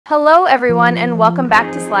Hello everyone and welcome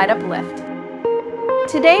back to SlideUpLift.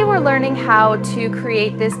 Today we're learning how to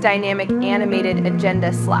create this dynamic animated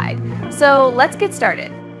agenda slide. So let's get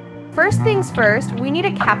started. First things first, we need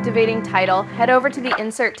a captivating title. Head over to the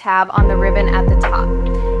Insert tab on the ribbon at the top.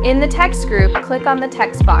 In the text group, click on the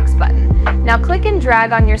text box button. Now click and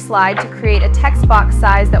drag on your slide to create a text box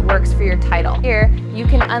size that works for your title. Here, you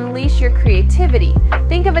can unleash your creativity.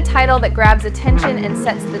 Think of a title that grabs attention and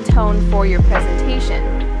sets the tone for your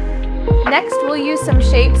presentation. Next, we'll use some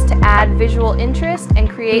shapes to add visual interest and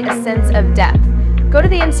create a sense of depth. Go to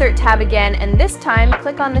the Insert tab again and this time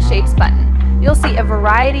click on the Shapes button. You'll see a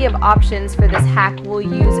variety of options for this hack. We'll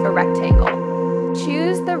use a rectangle.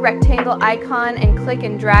 Choose the rectangle icon and click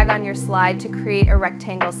and drag on your slide to create a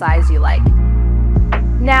rectangle size you like.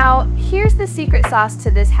 Now, here's the secret sauce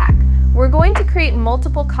to this hack. We're going to create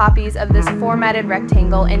multiple copies of this formatted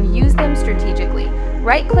rectangle and use them strategically.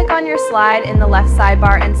 Right-click on your slide in the left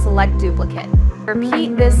sidebar and select Duplicate.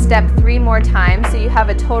 Repeat this step 3 more times so you have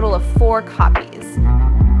a total of 4 copies.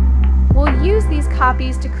 We'll use these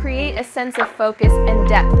copies to create a sense of focus and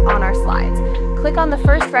depth on our slides. Click on the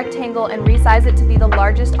first rectangle and resize it to be the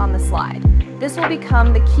largest on the slide. This will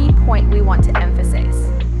become the key point we want to emphasize.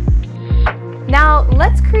 Now,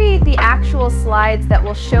 let's create the actual slides that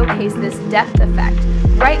will showcase this depth effect.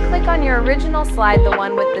 Right-click on your original slide, the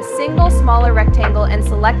one with the single smaller rectangle, and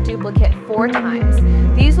select Duplicate 4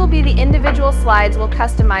 times. These will be the individual slides we'll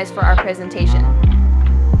customize for our presentation.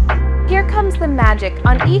 Here comes the magic.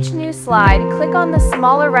 On each new slide, click on the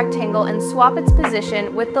smaller rectangle and swap its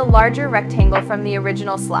position with the larger rectangle from the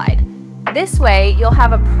original slide. This way, you'll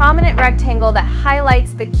have a prominent rectangle that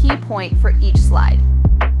highlights the key point for each slide.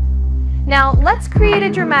 Now, let's create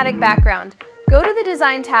a dramatic background. Go to the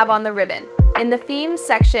Design tab on the ribbon. In the Themes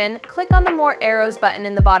section, click on the More Arrows button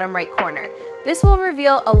in the bottom right corner. This will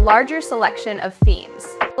reveal a larger selection of themes.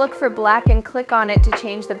 Look for black and click on it to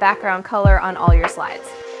change the background color on all your slides.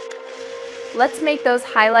 Let's make those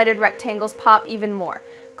highlighted rectangles pop even more.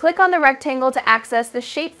 Click on the rectangle to access the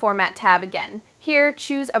Shape Format tab again. Here,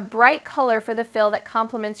 choose a bright color for the fill that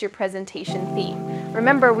complements your presentation theme.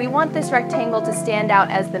 Remember, we want this rectangle to stand out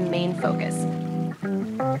as the main focus.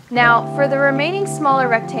 Now, for the remaining smaller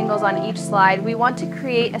rectangles on each slide, we want to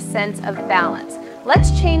create a sense of balance.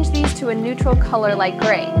 Let's change these to a neutral color like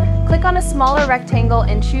gray. Click on a smaller rectangle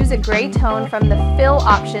and choose a gray tone from the Fill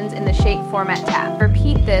options in the Shape Format tab.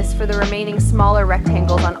 Repeat this for the remaining smaller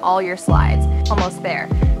rectangles on all your slides. Almost there.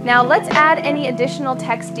 Now let's add any additional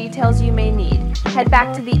text details you may need. Head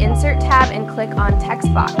back to the Insert tab and click on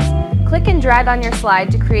Text Box. Click and drag on your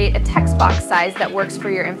slide to create a text box size that works for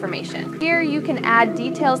your information. Here you can add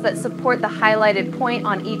details that support the highlighted point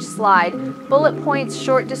on each slide. Bullet points,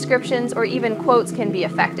 short descriptions, or even quotes can be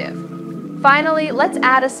effective. Finally, let's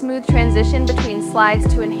add a smooth transition between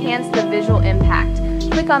slides to enhance the visual impact.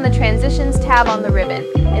 Click on the Transitions tab on the ribbon.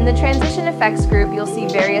 In the Transition Effects group, you'll see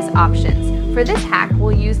various options. For this hack,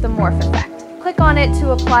 we'll use the Morph effect. Click on it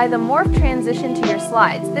to apply the morph transition to your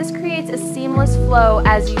slides. This creates a seamless flow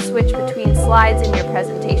as you switch between slides in your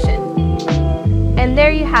presentation. And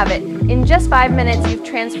there you have it. In just 5 minutes, you've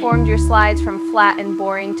transformed your slides from flat and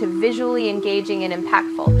boring to visually engaging and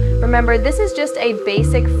impactful. Remember, this is just a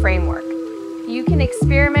basic framework. You can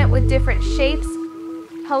experiment with different shapes,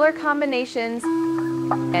 color combinations,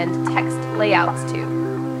 and text layouts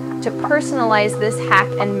too, to personalize this hack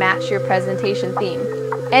and match your presentation theme.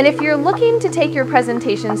 And if you're looking to take your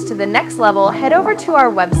presentations to the next level, head over to our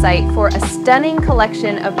website for a stunning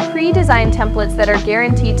collection of pre-designed templates that are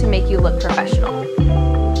guaranteed to make you look professional.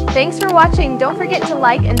 Thanks for watching. Don't forget to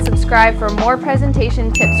like and subscribe for more presentation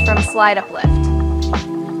tips from SlideUpLift.